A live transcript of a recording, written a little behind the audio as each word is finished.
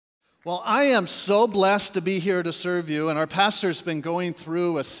Well, I am so blessed to be here to serve you, and our pastor's been going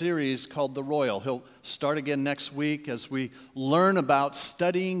through a series called The Royal. He'll start again next week as we learn about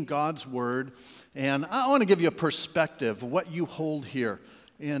studying God's Word, and I want to give you a perspective of what you hold here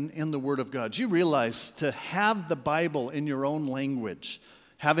in the Word of God. You realize to have the Bible in your own language,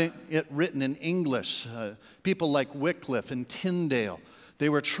 having it written in English, people like Wycliffe and Tyndale, they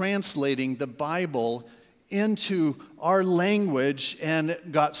were translating the Bible into our language and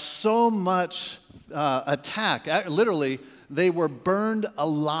got so much attack. Literally, they were burned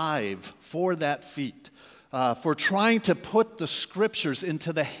alive for that feat, for trying to put the scriptures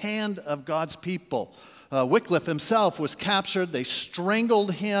into the hand of God's people. Wycliffe himself was captured. They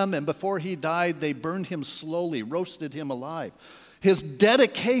strangled him, and before he died, they burned him slowly, roasted him alive. His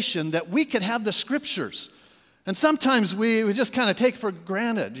dedication that we could have the scriptures. And sometimes we just kind of take for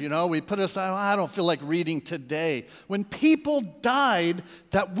granted, you know, we put aside, I don't feel like reading today. When people died,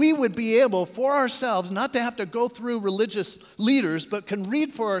 that we would be able for ourselves, not to have to go through religious leaders, but can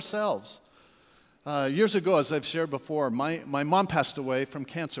read for ourselves. Years ago, as I've shared before, my mom passed away from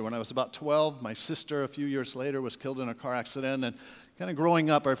cancer when I was about 12. My sister, a few years later, was killed in a car accident. And kind of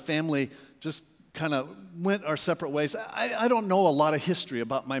growing up, our family just kind of went our separate ways. I don't know a lot of history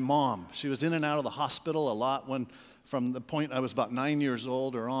about my mom. She was in and out of the hospital a lot from the point I was about 9 years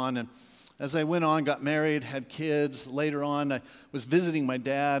old or on. And as I went on, got married, had kids, later on I was visiting my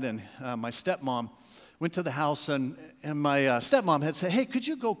dad, and my stepmom went to the house, and my stepmom had said, hey, could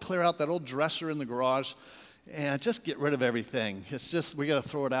you go clear out that old dresser in the garage and just get rid of everything? It's just, we got to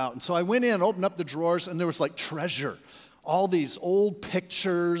throw it out. And so I went in, opened up the drawers, and there was like treasure. All these old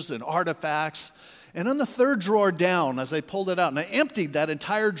pictures and artifacts. And on the third drawer down, as I pulled it out, and I emptied that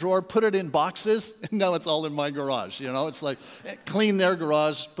entire drawer, put it in boxes, and now it's all in my garage. You know, it's like, clean their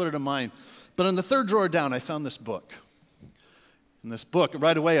garage, put it in mine. But on the third drawer down, I found this book. And this book,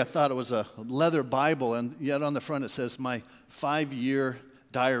 right away, I thought it was a leather Bible, and yet on the front it says, my 5-year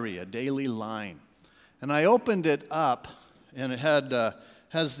diary, a daily line. And I opened it up, and it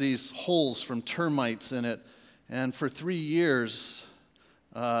has these holes from termites in it. And for 3 years,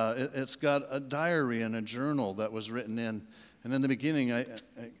 it's got a diary and a journal that was written in. And in the beginning, I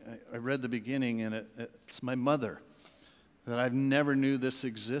read the beginning, and it's my mother, that I've never knew this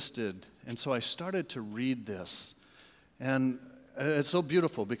existed. And so I started to read this. And it's so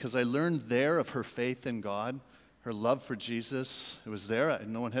beautiful because I learned there of her faith in God, her love for Jesus. It was there.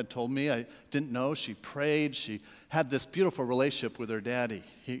 No one had told me. I didn't know. She prayed. She had this beautiful relationship with her daddy.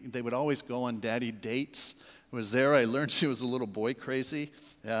 They would always go on daddy dates. It was there I learned she was a little boy crazy,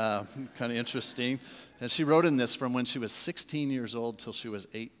 kind of interesting. And she wrote in this from when she was 16 years old till she was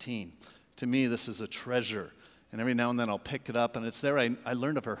 18. To me, this is a treasure. And every now and then I'll pick it up, and it's there. I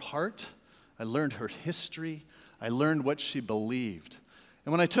learned of her heart. I learned her history. I learned what she believed.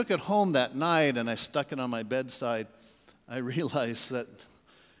 And when I took it home that night and I stuck it on my bedside, I realized that,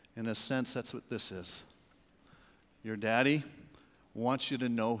 in a sense, that's what this is. Your daddy wants you to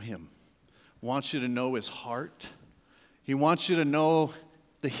know him. Wants you to know his heart. He wants you to know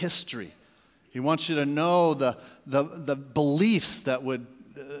the history. He wants you to know the beliefs that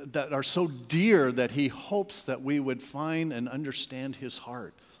are so dear that he hopes that we would find and understand his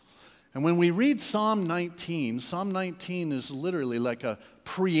heart. And when we read Psalm 19 is literally like a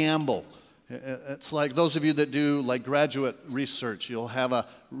preamble. It's like those of you that do like graduate research, you'll have a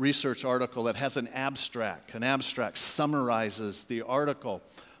research article that has an abstract. An abstract summarizes the article.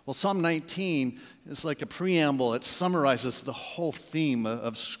 Well, Psalm 19 is like a preamble. It summarizes the whole theme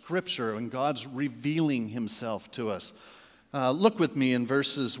of Scripture and God's revealing himself to us. Look with me in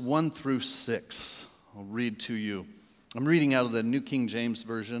verses 1 through 6. I'll read to you. I'm reading out of the New King James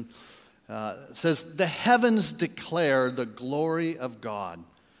Version. It says, the heavens declare the glory of God,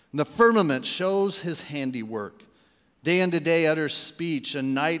 and the firmament shows his handiwork. Day unto day utters speech,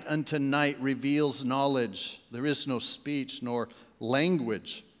 and night unto night reveals knowledge. There is no speech nor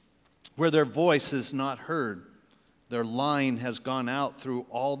language where their voice is not heard. Their line has gone out through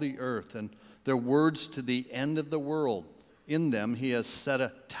all the earth, and their words to the end of the world. In them he has set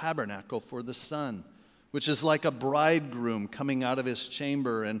a tabernacle for the sun, which is like a bridegroom coming out of his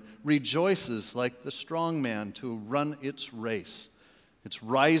chamber, and rejoices like the strong man to run its race. Its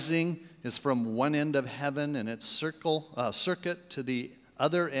rising is from one end of heaven, and its circuit to the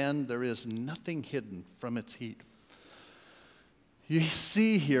other end. There is nothing hidden from its heat. You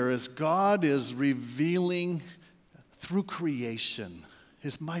see here as God is revealing through creation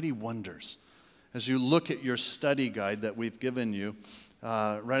his mighty wonders. As you look at your study guide that we've given you,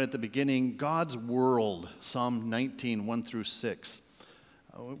 right at the beginning, God's world, Psalm 19, 1 through 6.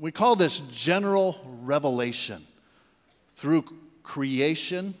 We call this general revelation. Through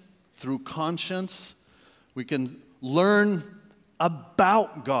creation, through conscience. We can learn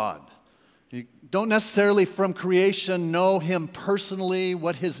about God. You don't necessarily from creation know him personally,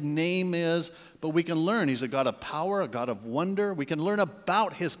 what his name is, but we can learn. He's a God of power, a God of wonder. We can learn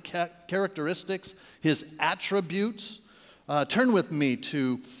about his characteristics, his attributes. Turn with me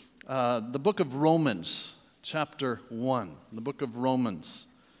to the book of Romans, chapter 1. The book of Romans,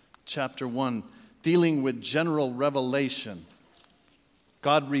 chapter 1, dealing with general revelation.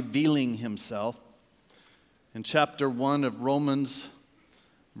 God revealing himself. In chapter 1 of Romans,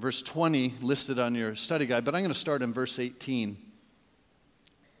 verse 20, listed on your study guide, but I'm going to start in verse 18.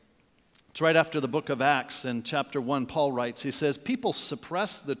 It's right after the book of Acts. In chapter 1, Paul writes, he says, people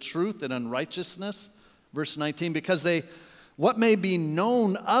suppress the truth in unrighteousness, verse 19, because what may be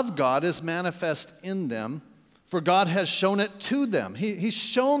known of God is manifest in them, for God has shown it to them. He's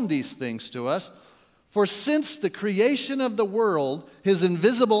shown these things to us. For since the creation of the world, his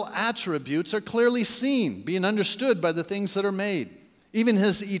invisible attributes are clearly seen, being understood by the things that are made, even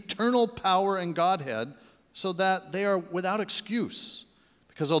his eternal power and Godhead, so that they are without excuse.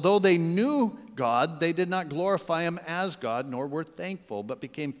 Because although they knew God, they did not glorify him as God, nor were thankful, but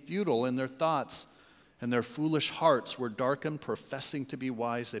became futile in their thoughts, and their foolish hearts were darkened, professing to be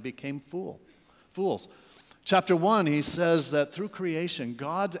wise. They became fools. Chapter 1, he says that through creation,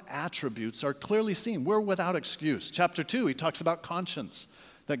 God's attributes are clearly seen. We're without excuse. Chapter 2, he talks about conscience,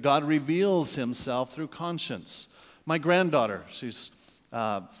 that God reveals himself through conscience. My granddaughter, she's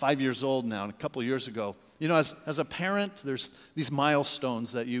 5 years old now, and a couple of years ago, you know, as a parent, there's these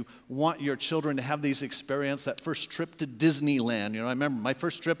milestones that you want your children to have these experiences. That first trip to Disneyland. You know, I remember my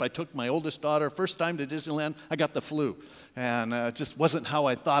first trip, I took my oldest daughter, first time to Disneyland, I got the flu. And it just wasn't how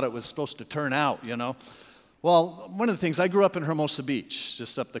I thought it was supposed to turn out, you know. Well, one of the things, I grew up in Hermosa Beach,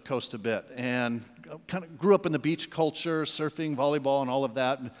 just up the coast a bit, and kind of grew up in the beach culture, surfing, volleyball, and all of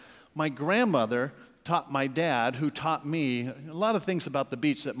that. And my grandmother taught my dad, who taught me a lot of things about the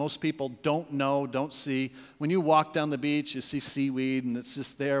beach that most people don't know, don't see. When you walk down the beach, you see seaweed, and it's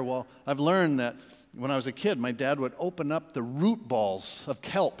just there. Well, I've learned that when I was a kid, my dad would open up the root balls of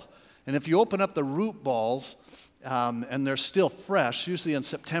kelp. And if you open up the root balls, and they're still fresh, usually in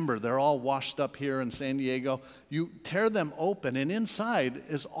September, they're all washed up here in San Diego. You tear them open, and inside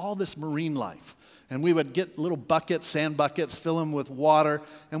is all this marine life. And we would get little buckets, sand buckets, fill them with water,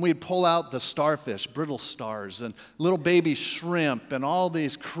 and we'd pull out the starfish, brittle stars, and little baby shrimp, and all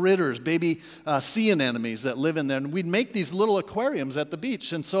these critters, baby sea anemones that live in there. And we'd make these little aquariums at the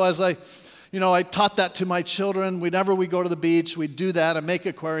beach. And so as I taught that to my children. Whenever we go to the beach, we'd do that and make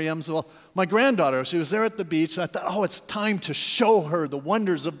aquariums. Well, my granddaughter, she was there at the beach, and I thought, it's time to show her the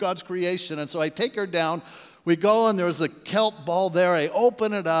wonders of God's creation. And so I take her down. We go, and there was a kelp ball there. I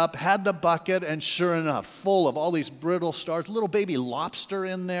open it up, had the bucket, and sure enough, full of all these brittle stars, little baby lobster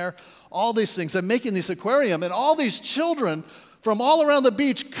in there, all these things. I'm making this aquarium, and all these children from all around the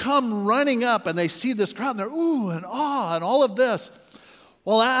beach come running up, and they see this crowd, and they're ooh and ah and all of this.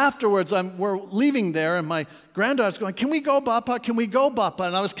 Well, afterwards, we're leaving there, and my granddaughter's going, can we go, Papa? Can we go, Papa?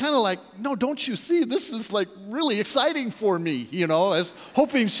 And I was kind of like, no, don't you see? This is like really exciting for me, you know. I was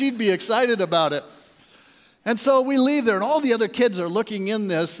hoping she'd be excited about it. And so we leave there, and all the other kids are looking in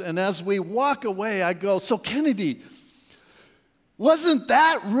this, and as we walk away, I go, so Kennedy, wasn't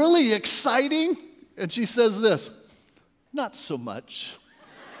that really exciting? And she says this, not so much.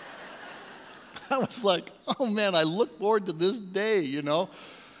 I was like, oh man, I look forward to this day, you know.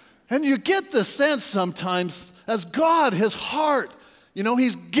 And you get the sense sometimes, as God, his heart, you know,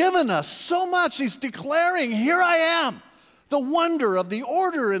 he's given us so much. He's declaring, here I am. The wonder of the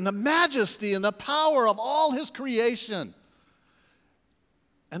order and the majesty and the power of all his creation.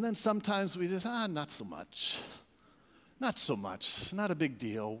 And then sometimes we just, not so much. Not so much. Not a big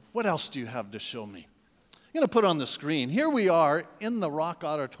deal. What else do you have to show me? I'm going to put on the screen. Here we are in the Rock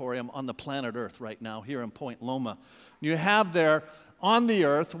Auditorium on the planet Earth right now, here in Point Loma. You have there on the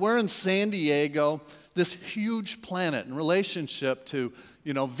Earth, we're in San Diego, this huge planet in relationship to,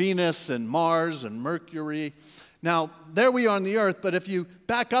 you know, Venus and Mars and Mercury. Now, there we are on the Earth, but if you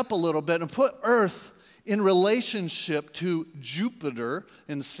back up a little bit and put Earth in relationship to Jupiter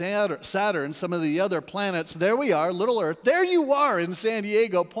and Saturn, some of the other planets, there we are, little Earth. There you are in San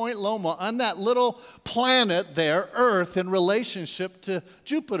Diego, Point Loma, on that little planet there, Earth, in relationship to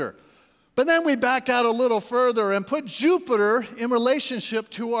Jupiter. But then we back out a little further and put Jupiter in relationship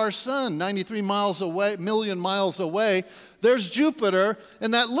to our sun, 93 million miles away. There's Jupiter,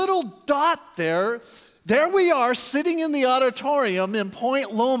 and that little dot there we are sitting in the auditorium in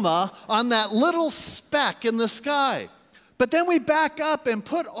Point Loma on that little speck in the sky. But then we back up and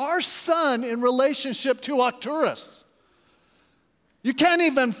put our sun in relationship to Arcturus. You can't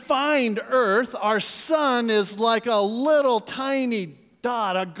even find Earth. Our sun is like a little tiny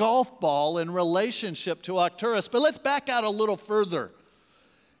dot, a golf ball in relationship to Arcturus. But let's back out a little further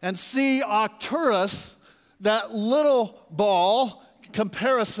and see Arcturus, that little ball,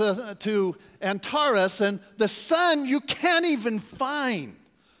 comparison to Antares, and the sun you can't even find.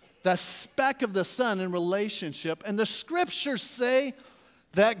 The speck of the sun in relationship. And the scriptures say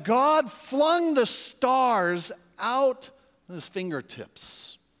that God flung the stars out his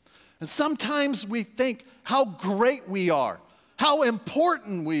fingertips. And sometimes we think how great we are, how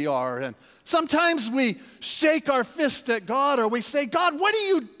important we are. And sometimes we shake our fist at God, or we say, God, what are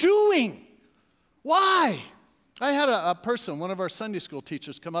you doing? Why? I had a person, one of our Sunday school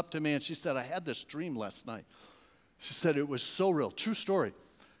teachers, come up to me and she said, I had this dream last night. She said it was so real, true story.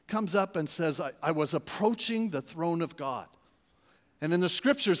 Comes up and says, I was approaching the throne of God. And in the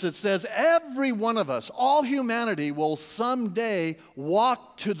scriptures it says every one of us, all humanity will someday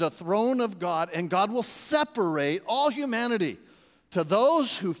walk to the throne of God, and God will separate all humanity to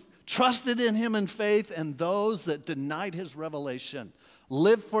those who trusted in him in faith and those that denied his revelation,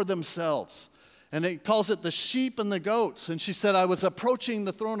 lived for themselves. And it calls it the sheep and the goats. And she said, I was approaching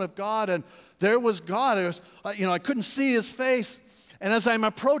the throne of God, and there was God. I couldn't see his face. And as I'm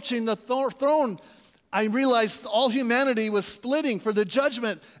approaching the throne, I realized all humanity was splitting for the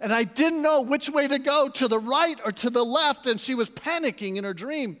judgment, and I didn't know which way to go, to the right or to the left, and she was panicking in her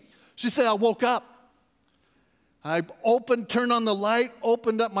dream. She said, I woke up. I turned on the light,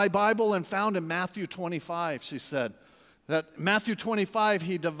 opened up my Bible, and found in Matthew 25, she said, that Matthew 25,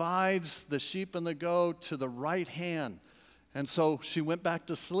 he divides the sheep and the goat to the right hand. And so she went back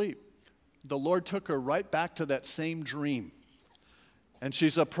to sleep. The Lord took her right back to that same dream. And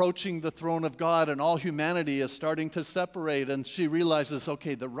she's approaching the throne of God, and all humanity is starting to separate, and she realizes,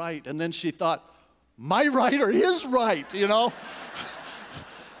 okay, the right. And then she thought, my right or his right, you know?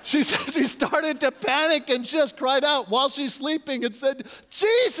 She started to panic and just cried out while she's sleeping and said,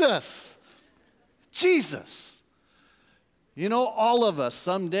 Jesus, Jesus. You know, all of us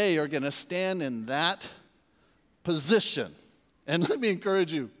someday are going to stand in that position. And let me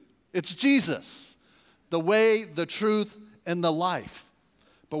encourage you, it's Jesus, the way, the truth, and the life.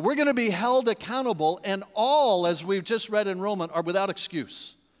 But we're going to be held accountable, and all, as we've just read in Romans, are without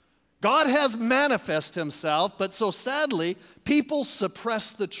excuse. God has manifested himself, but so sadly, people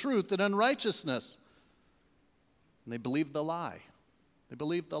suppress the truth in unrighteousness. And they believe the lie. They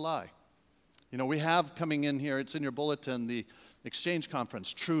believe the lie. You know, we have coming in here, it's in your bulletin, the exchange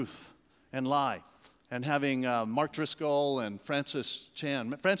conference, Truth and Lie, and having Mark Driscoll and Francis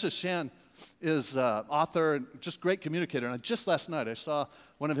Chan. Francis Chan is author and just great communicator. And just last night I saw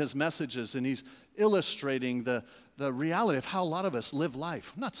one of his messages, and he's illustrating the reality of how a lot of us live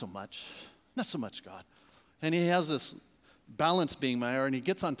life. Not so much, God. And he has this balance beam there, and he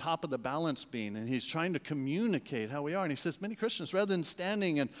gets on top of the balance beam, and he's trying to communicate how we are. And he says many Christians, rather than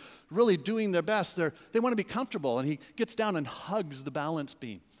standing and really doing their best, they want to be comfortable. And he gets down and hugs the balance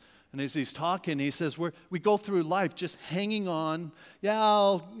beam. And as he's talking, he says, we go through life just hanging on. Yeah,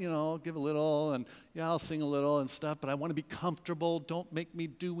 I'll give a little, and yeah, I'll sing a little and stuff, but I want to be comfortable. Don't make me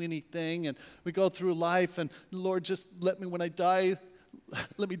do anything. And we go through life, and Lord, just let me, when I die,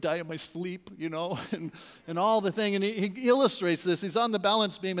 let me die in my sleep, and all the thing. And he illustrates this. He's on the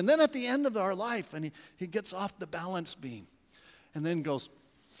balance beam. And then at the end of our life, and he gets off the balance beam and then goes,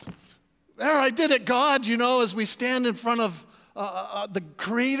 there, I did it, God, as we stand in front of the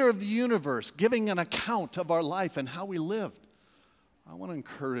creator of the universe, giving an account of our life and how we lived. I want to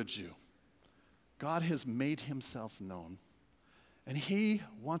encourage you. God has made himself known, and he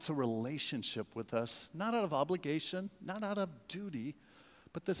wants a relationship with us, not out of obligation, not out of duty,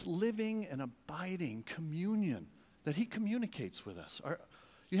 but this living and abiding communion that he communicates with us.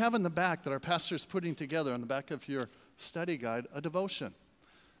 You have in the back that our pastor is putting together on the back of your study guide a devotion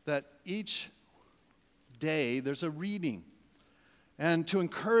that each day there's a reading. And to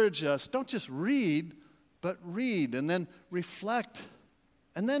encourage us, don't just read, but read and then reflect.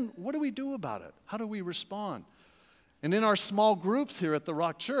 And then what do we do about it? How do we respond? And in our small groups here at the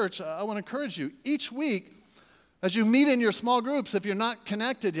Rock Church, I want to encourage you, each week, as you meet in your small groups, if you're not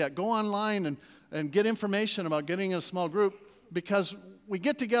connected yet, go online and get information about getting in a small group, because we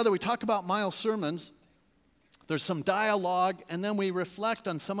get together, we talk about Miles' sermons, there's some dialogue, and then we reflect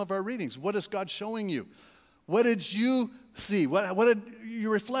on some of our readings. What is God showing you? What did you see? What did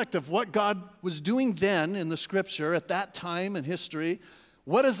you reflect of what God was doing then in the Scripture at that time in history?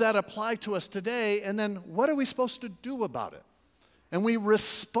 What does that apply to us today? And then what are we supposed to do about it? And we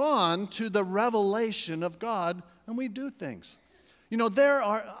respond to the revelation of God, and we do things.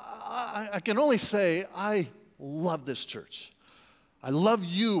 I can only say I love this church. I love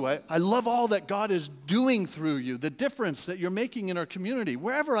you. I love all that God is doing through you, the difference that you're making in our community.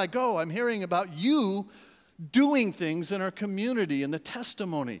 Wherever I go, I'm hearing about you doing things in our community and the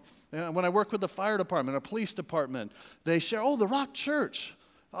testimony. When I work with the fire department, or police department, they share, oh, the Rock Church.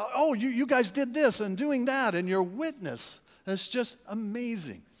 Oh, you guys did this and doing that, and your witness. It's just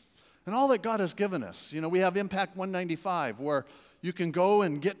amazing. And all that God has given us. You know, we have Impact 195, where you can go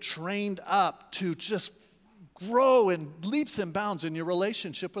and get trained up to just grow in leaps and bounds in your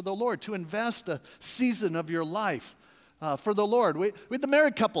relationship with the Lord, to invest a season of your life for the Lord. We had the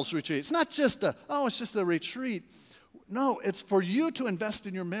married couples retreat. It's not just it's just a retreat. No, it's for you to invest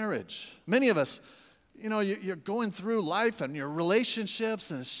in your marriage. Many of us, you know, you're going through life and your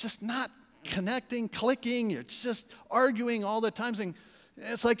relationships, and it's just not connecting, clicking. You're just arguing all the time. And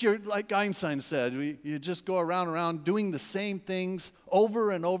it's like Einstein said, you just go around doing the same things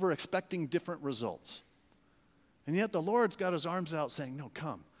over and over, expecting different results. And yet the Lord's got his arms out saying, no,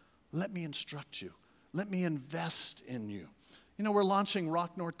 come, let me instruct you. Let me invest in you. You know, we're launching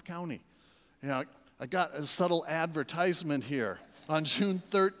Rock North County. You know, I got a subtle advertisement here on June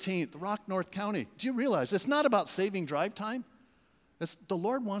 13th, Rock North County. Do you realize it's not about saving drive time? The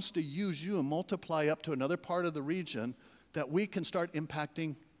Lord wants to use you and multiply up to another part of the region that we can start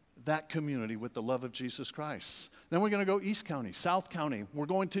impacting that community with the love of Jesus Christ. Then we're going to go East County, South County. We're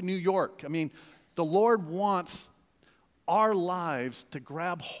going to New York. I mean, the Lord wants our lives to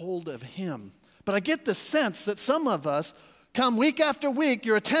grab hold of him. But I get the sense that some of us come week after week,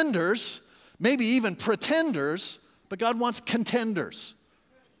 you're attenders, maybe even pretenders, but God wants contenders.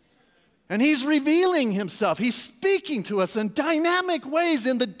 And he's revealing himself. He's speaking to us in dynamic ways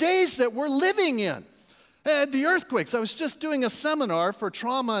in the days that we're living in. The earthquakes. I was just doing a seminar for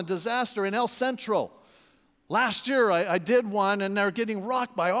trauma and disaster in El Centro. Last year, I did one, and they're getting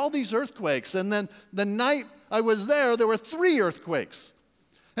rocked by all these earthquakes. And then the night I was there were 3 earthquakes.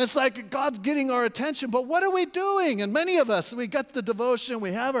 And it's like God's getting our attention, but what are we doing? And many of us, we got the devotion,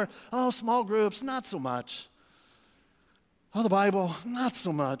 we have our, small groups, not so much. The Bible, not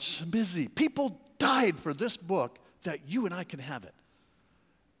so much. Busy. People died for this book that you and I can have it.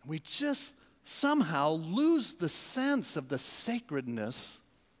 And we just somehow lose the sense of the sacredness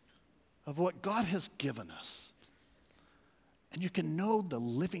of what God has given us. And you can know the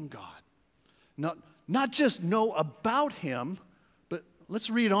living God. Not just know about him, but let's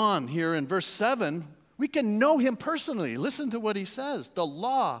read on here in verse 7. We can know him personally. Listen to what he says. The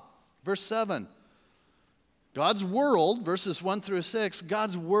law, verse 7. God's world, verses 1 through 6,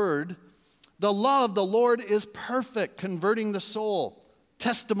 God's word. The law of the Lord is perfect, converting the soul.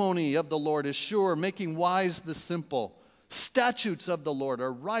 Testimony of the Lord is sure, making wise the simple. Statutes of the Lord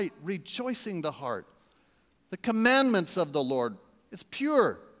are right, rejoicing the heart. The commandments of the Lord is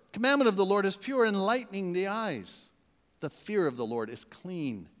pure. Commandment of the Lord is pure, enlightening the eyes. The fear of the Lord is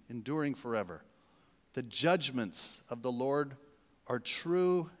clean, enduring forever. The judgments of the Lord are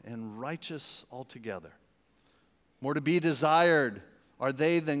true and righteous altogether. More to be desired are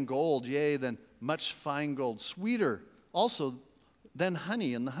they than gold, yea, than much fine gold. Sweeter also than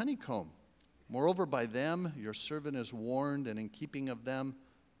honey in the honeycomb. Moreover, by them your servant is warned, and in keeping of them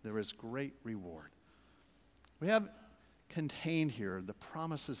there is great reward. We have contained here the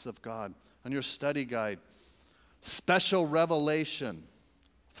promises of God on your study guide. Special revelation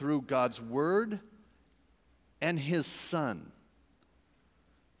through God's word and his Son.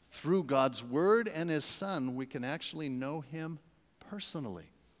 Through God's word and his Son, we can actually know him personally.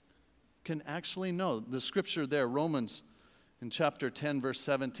 Can actually know. The scripture there, Romans in chapter 10, verse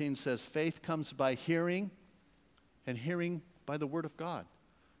 17 says, faith comes by hearing, and hearing by the word of God.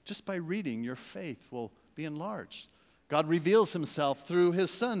 Just by reading, your faith will be enlarged. God reveals himself through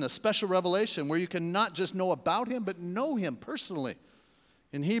his Son, a special revelation where you can not just know about him, but know him personally.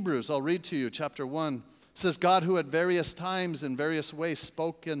 In Hebrews, I'll read to you, chapter 1, it says, God who at various times in various ways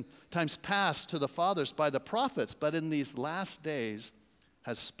spoke in times past to the fathers by the prophets, but in these last days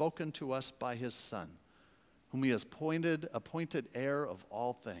has spoken to us by his Son, whom he has appointed heir of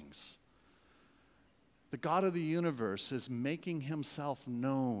all things. The God of the universe is making himself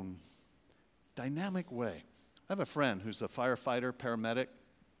known, dynamic way. I have a friend who's a firefighter, paramedic.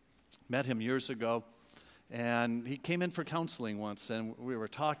 Met him years ago, and he came in for counseling once, and we were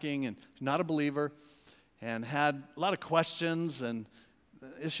talking, and not a believer, and had a lot of questions and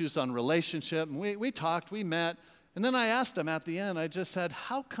issues on relationship. And we talked, we met, and then I asked him at the end, I just said,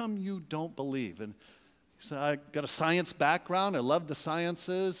 how come you don't believe? And he said, I got a science background, I love the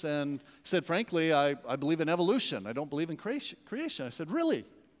sciences, and he said, frankly, I believe in evolution. I don't believe in creation. I said, really?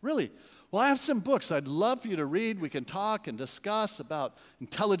 Really? Well, I have some books I'd love for you to read. We can talk and discuss about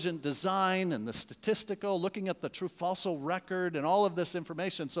intelligent design and the statistical, looking at the true fossil record and all of this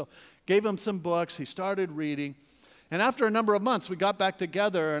information. So gave him some books. He started reading. And after a number of months, we got back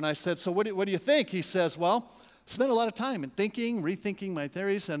together, and I said, so what do you think? He says, well, I spent a lot of time in thinking, rethinking my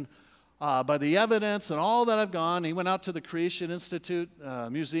theories, and by the evidence and all that I've gone. He went out to the Creation Institute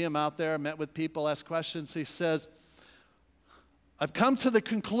museum out there, met with people, asked questions. He says, I've come to the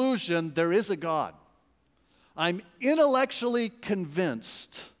conclusion there is a God. I'm intellectually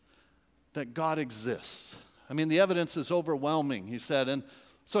convinced that God exists. I mean, the evidence is overwhelming, he said. And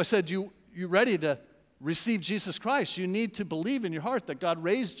so I said, you ready to receive Jesus Christ? You need to believe in your heart that God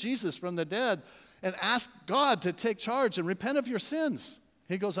raised Jesus from the dead and ask God to take charge and repent of your sins.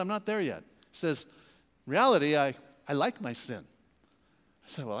 He goes, I'm not there yet. He says, in reality, I like my sin. I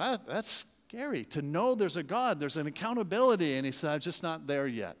said, well, that's scary to know there's a God, there's an accountability. And he said, I'm just not there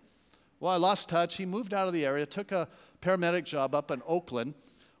yet. Well, I lost touch. He moved out of the area, took a paramedic job up in Oakland.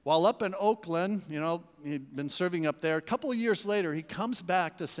 While up in Oakland, he'd been serving up there. A couple of years later, he comes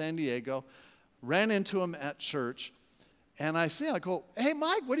back to San Diego, ran into him at church. And I go, hey,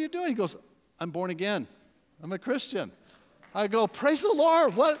 Mike, what are you doing? He goes, I'm born again. I'm a Christian. I go, praise the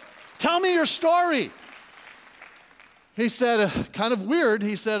Lord. What? Tell me your story. He said, kind of weird,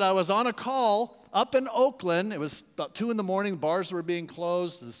 he said, I was on a call up in Oakland. It was about 2 in the morning. Bars were being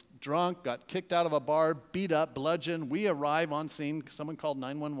closed. This drunk got kicked out of a bar, beat up, bludgeoned. We arrive on scene. Someone called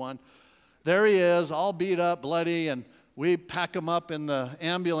 911. There he is, all beat up, bloody, and we pack him up in the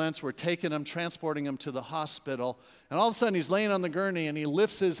ambulance. We're taking him, transporting him to the hospital. And all of a sudden, he's laying on the gurney, and he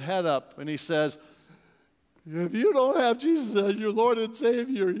lifts his head up, and he says, if you don't have Jesus as your Lord and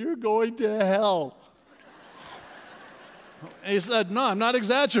Savior, you're going to hell. He said, no, I'm not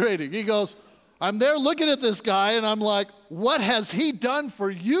exaggerating. He goes, I'm there looking at this guy, and I'm like, what has he done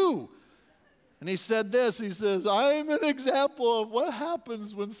for you? And he said this, he says, I'm an example of what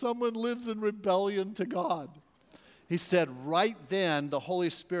happens when someone lives in rebellion to God. He said, right then, the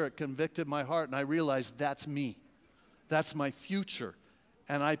Holy Spirit convicted my heart, and I realized that's me. That's my future.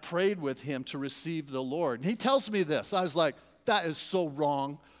 And I prayed with him to receive the Lord. And he tells me this. I was like, that is so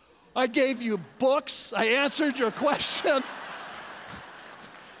wrong. I gave you books. I answered your questions.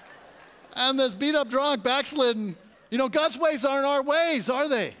 And this beat-up drunk, backslidden, God's ways aren't our ways, are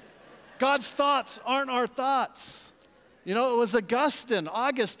they? God's thoughts aren't our thoughts. It was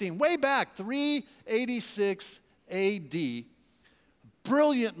Augustine, way back, 386 A.D.,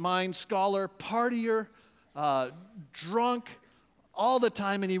 brilliant mind, scholar, partier, drunk all the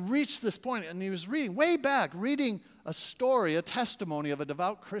time, and he reached this point, and he was reading a story, a testimony of a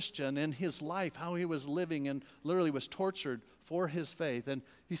devout Christian in his life, how he was living and literally was tortured for his faith. And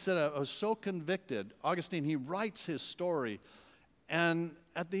he said, I was so convicted. Augustine, he writes his story. And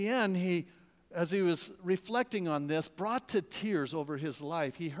at the end, as he was reflecting on this, brought to tears over his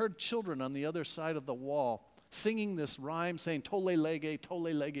life, he heard children on the other side of the wall singing this rhyme, saying, tole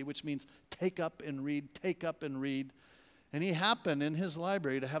lege, which means take up and read, take up and read. And he happened in his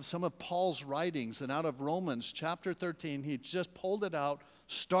library to have some of Paul's writings. And out of Romans chapter 13, he just pulled it out,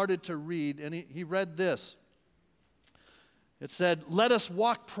 started to read, and he read this. It said, let us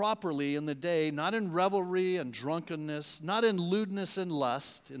walk properly in the day, not in revelry and drunkenness, not in lewdness and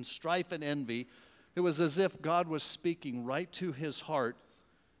lust, in strife and envy. It was as if God was speaking right to his heart.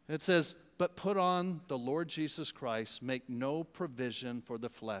 It says, but put on the Lord Jesus Christ, make no provision for the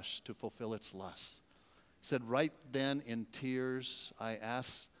flesh to fulfill its lusts. He said, right then in tears, I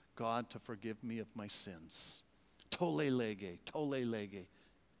asked God to forgive me of my sins. Tole lege,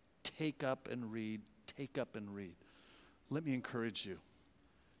 take up and read, take up and read. Let me encourage you.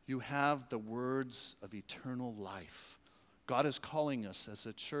 You have the words of eternal life. God is calling us as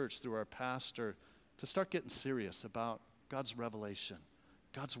a church through our pastor to start getting serious about God's revelation,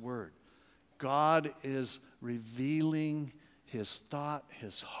 God's word. God is revealing his thought,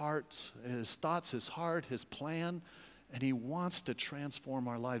 his heart, his thoughts, his heart, his plan, and he wants to transform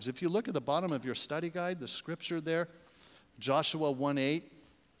our lives. If you look at the bottom of your study guide, the scripture there, Joshua 1:8,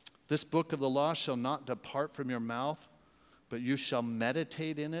 this book of the law shall not depart from your mouth, but you shall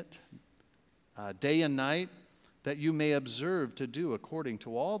meditate in it day and night, that you may observe to do according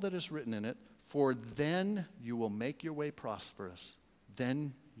to all that is written in it, for then you will make your way prosperous.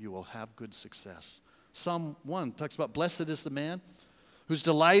 Then you will have good success. Psalm 1 talks about blessed is the man whose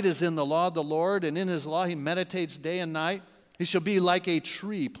delight is in the law of the Lord, and in his law he meditates day and night. He shall be like a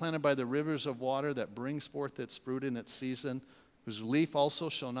tree planted by the rivers of water that brings forth its fruit in its season, whose leaf also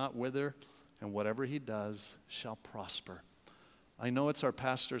shall not wither, and whatever he does shall prosper. I know it's our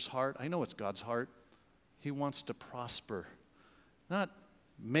pastor's heart. I know it's God's heart. He wants to prosper. Not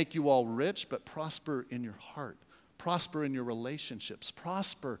make you all rich, but prosper in your heart, prosper in your relationships,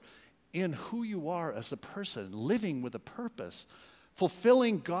 prosper in who you are as a person, living with a purpose,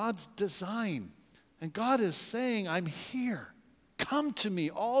 fulfilling God's design. And God is saying, I'm here. Come to me,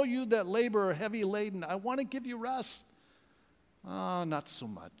 all you that labor are heavy laden. I want to give you rest. Oh, not so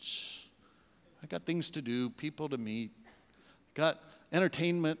much. I got things to do, people to meet, got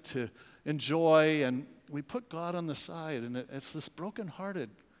entertainment to enjoy, and we put God on the side, and it's this brokenhearted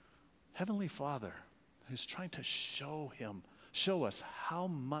Heavenly Father who's trying to show us how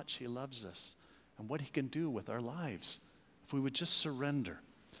much He loves us and what He can do with our lives if we would just surrender.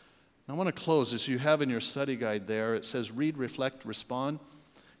 And I want to close, as you have in your study guide there, it says read, reflect, respond.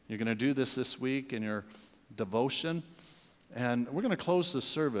 You're going to do this week in your devotion. And we're going to close the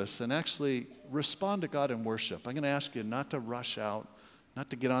service and actually respond to God in worship. I'm going to ask you not to rush out, not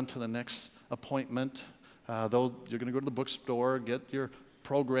to get on to the next appointment, though you're going to go to the bookstore, get your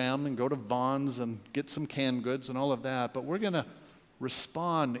program, and go to Vaughn's and get some canned goods and all of that. But we're going to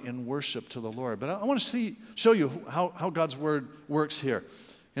respond in worship to the Lord. But I want to show you how God's Word works here.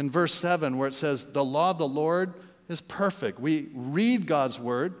 In verse 7, where it says, the law of the Lord is perfect. We read God's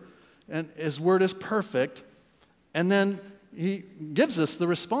Word, and His Word is perfect. And then He gives us the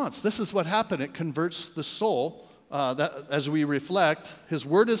response. This is what happened. It converts the soul. That as we reflect, His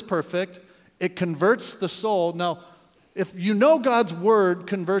Word is perfect. It converts the soul. Now, if you know God's Word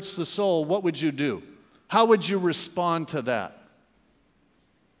converts the soul, what would you do? How would you respond to that?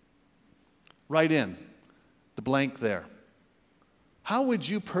 Write in the blank there. How would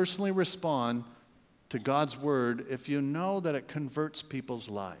you personally respond to God's Word if you know that it converts people's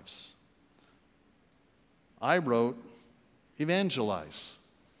lives? I wrote, evangelize.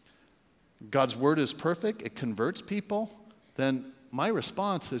 God's Word is perfect. It converts people. Then my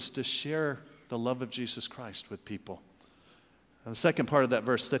response is to share the love of Jesus Christ with people. And the second part of that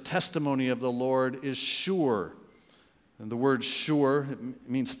verse, the testimony of the Lord is sure. And the word sure, it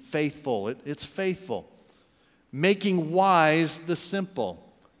means faithful. It's faithful. Making wise the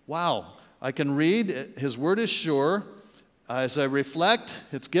simple. Wow. I can read, His Word is sure. As I reflect,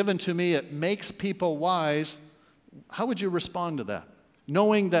 it's given to me. It makes people wise. How would you respond to that?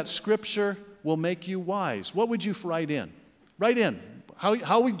 Knowing that Scripture will make you wise. What would you write in? Write in.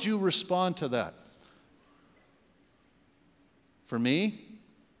 How would you respond to that? For me,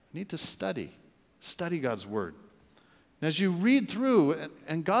 I need to study God's Word. And as you read through,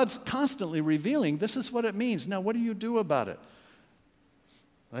 and God's constantly revealing, this is what it means. Now, what do you do about it?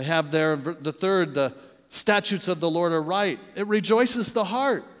 I have there the third, the statutes of the Lord are right. It rejoices the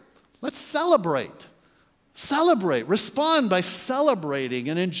heart. Let's celebrate. Celebrate. Respond by celebrating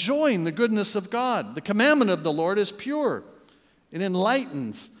and enjoying the goodness of God. The commandment of the Lord is pure. It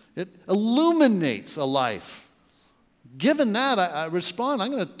enlightens. It illuminates a life. Given that, I respond. I'm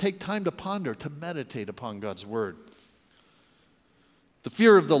going to take time to ponder, to meditate upon God's Word. The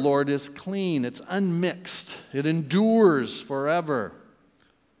fear of the Lord is clean. It's unmixed. It endures forever.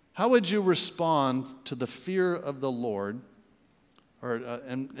 How would you respond to the fear of the Lord,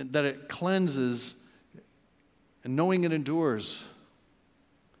 and that it cleanses, and knowing it endures?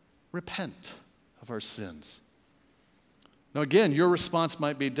 Repent of our sins. Now again, your response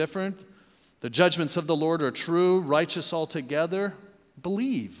might be different. The judgments of the Lord are true, righteous altogether.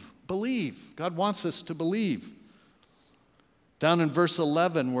 Believe. God wants us to believe. Down in verse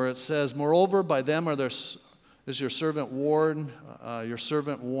 11 where it says, moreover, by them is your servant warned.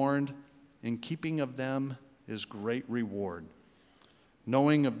 In keeping of them is great reward.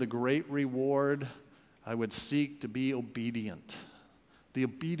 Knowing of the great reward, I would seek to be obedient. The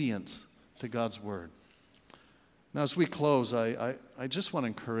obedience to God's Word. Now as we close, I just want to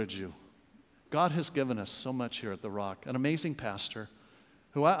encourage you. God has given us so much here at The Rock. An amazing pastor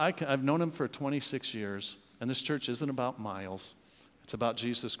who I've known him for 26 years. And this church isn't about Miles. It's about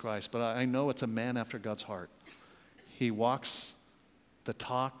Jesus Christ. But I know it's a man after God's heart. He walks the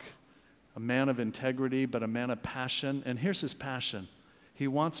talk, a man of integrity, but a man of passion. And here's his passion. He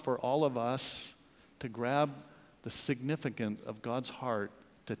wants for all of us to grab the significance of God's heart,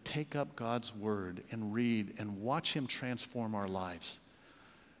 to take up God's Word and read and watch Him transform our lives.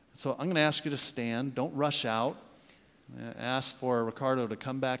 So I'm going to ask you to stand. Don't rush out. Ask for Ricardo to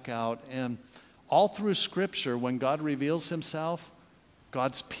come back out. And all through Scripture, when God reveals Himself,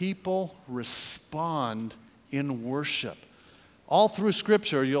 God's people respond in worship. All through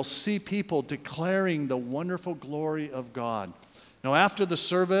Scripture, you'll see people declaring the wonderful glory of God. Now, after the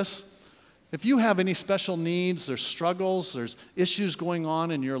service, if you have any special needs, there's struggles, there's issues going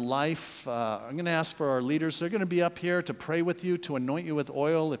on in your life, I'm going to ask for our leaders. They're going to be up here to pray with you, to anoint you with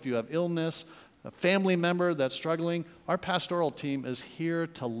oil. If you have illness, a family member that's struggling, our pastoral team is here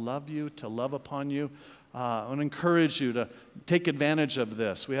to love you, to love upon you. I want to encourage you to take advantage of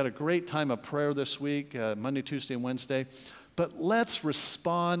this. We had a great time of prayer this week, Monday, Tuesday, and Wednesday. But let's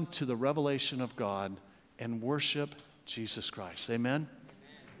respond to the revelation of God and worship Jesus Christ. Amen?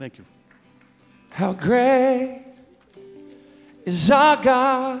 Thank you. How great is our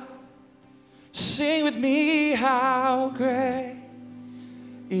God? Sing with me, how great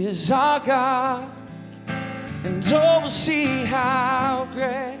is our God? And oh, we'll see how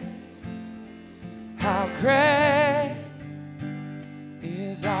great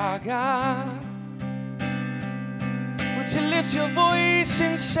is our God. Would you lift your voice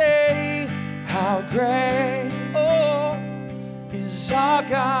and say, how great, oh, is our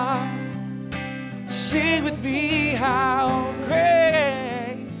God? Sing with me, how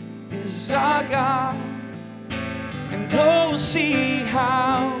great is our God. And oh, we'll see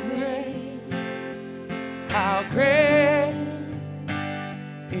how great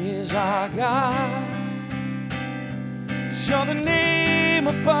is our God. 'Cause you're the name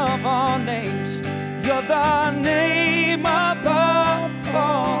above all names. You're the name above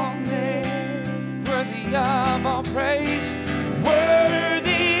all names. Worthy of all praise.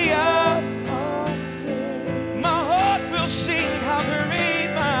 Worthy of all praise. My heart will sing how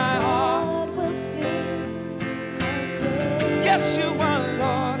great, my heart will sing how great. Yes, you are,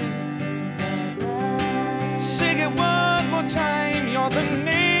 Lord. Sing it one more time. You're the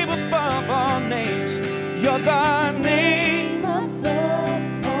name above all names. You're the name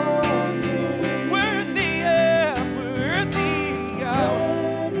above all names. Worthy of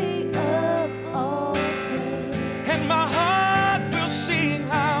all praise. And my heart will sing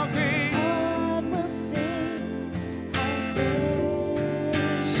how great.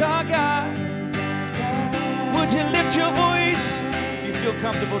 Is our God. Would you lift your voice? If you feel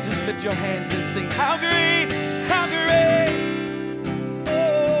comfortable, just lift your hands and sing how great, how great.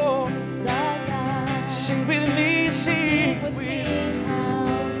 Oh, sing with me, sing with me.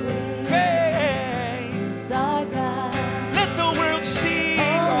 Great is our God. Let the world see,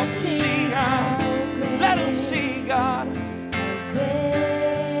 oh, see how. Let them see God.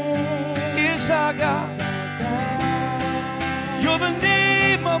 Is our God. You're the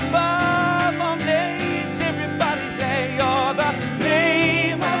name above all names. Everybody say you're the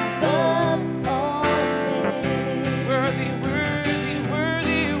name above all names. Worthy, worthy,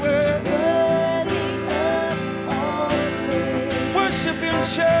 worthy, worthy of all praise. Worship Him,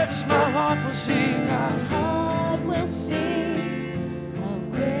 church. My heart will sing. My heart will sing. How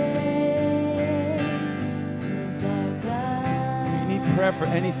great is our God. If you need prayer for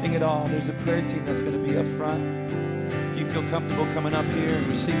anything at all, there's a prayer team that's going to be up front. If you feel comfortable coming up here and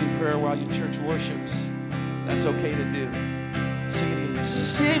receiving prayer while your church worships, that's okay to do.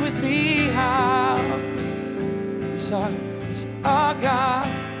 Sing with me, how is our God.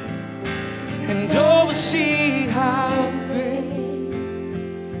 And oh, we'll see how great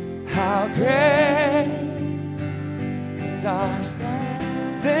is our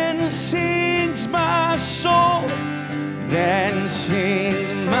God. Then sings my soul, then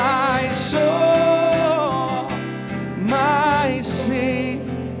sings my soul, my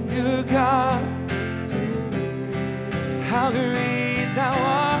Savior God. How great thou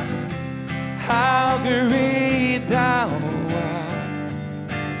art, how great thou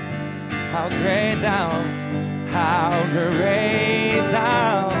art, how great thou, how great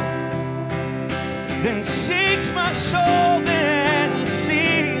thou. Then sings my soul, then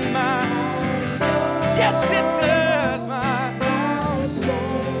sings my soul. Yes, it does, my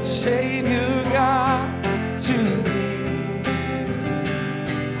Savior God, to thee.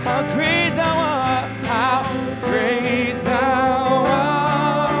 How great thou art, how great thou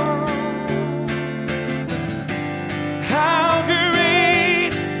art, how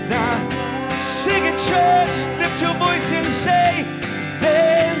great thou. Sing it, church, lift your voice and say,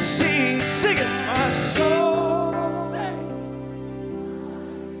 then sing it, my soul, say.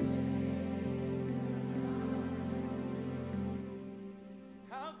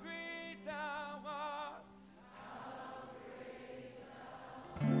 How great thou art,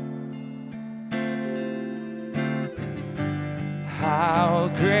 how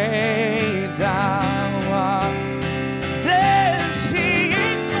great thou art. Then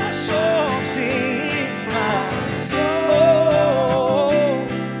sings my soul, sings my soul.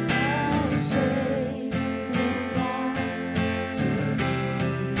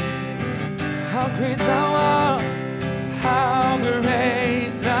 How great thou art, how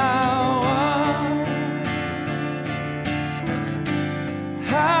great thou art,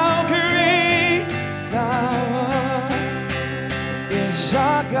 how great thou art. Is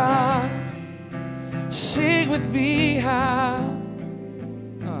our God. Sing with me how.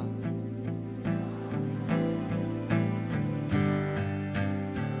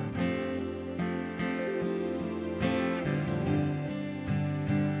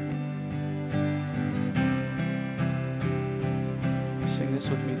 Sing this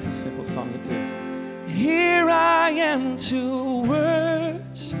with me. It's a simple song. It says, here I am to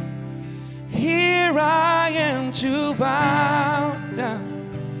worship. Here I am to bow down.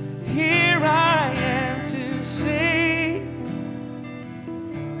 Here I am to sing.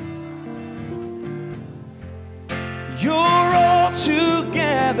 You're all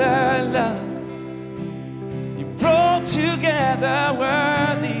together love. You're all together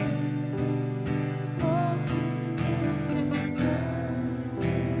worthy.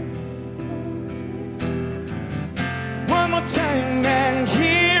 One more time, and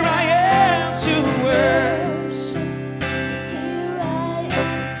here I am to worship. Here I am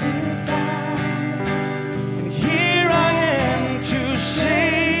to bow. And here I am to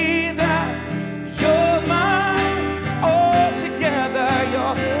say that you're mine altogether.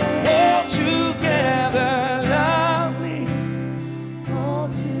 You're altogether lovely.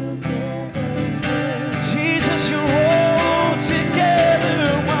 Altogether Jesus, you're altogether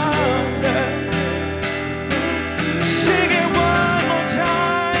wonderful. Sing it one more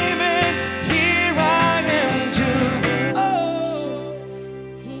time, and here I am to, oh,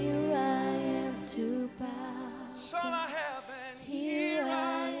 here I am to bow. it's all I have, and Here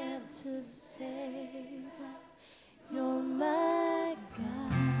I am to say that you're my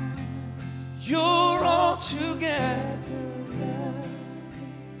God. you're altogether.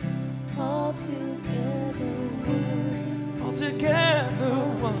 Altogether wonderful. Altogether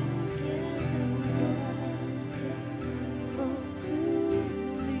one.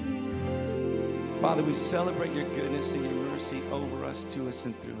 Father, we celebrate your goodness and your mercy over us, to us,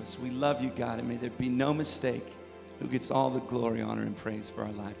 and through us. We love you, God, and may there be no mistake who gets all the glory, honor, and praise for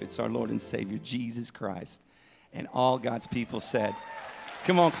our life. It's our Lord and Savior, Jesus Christ. And all God's people said,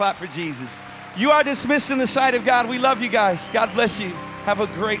 come on, clap for Jesus. You are dismissed in the sight of God. We love you guys. God bless you. Have a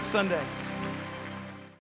great Sunday.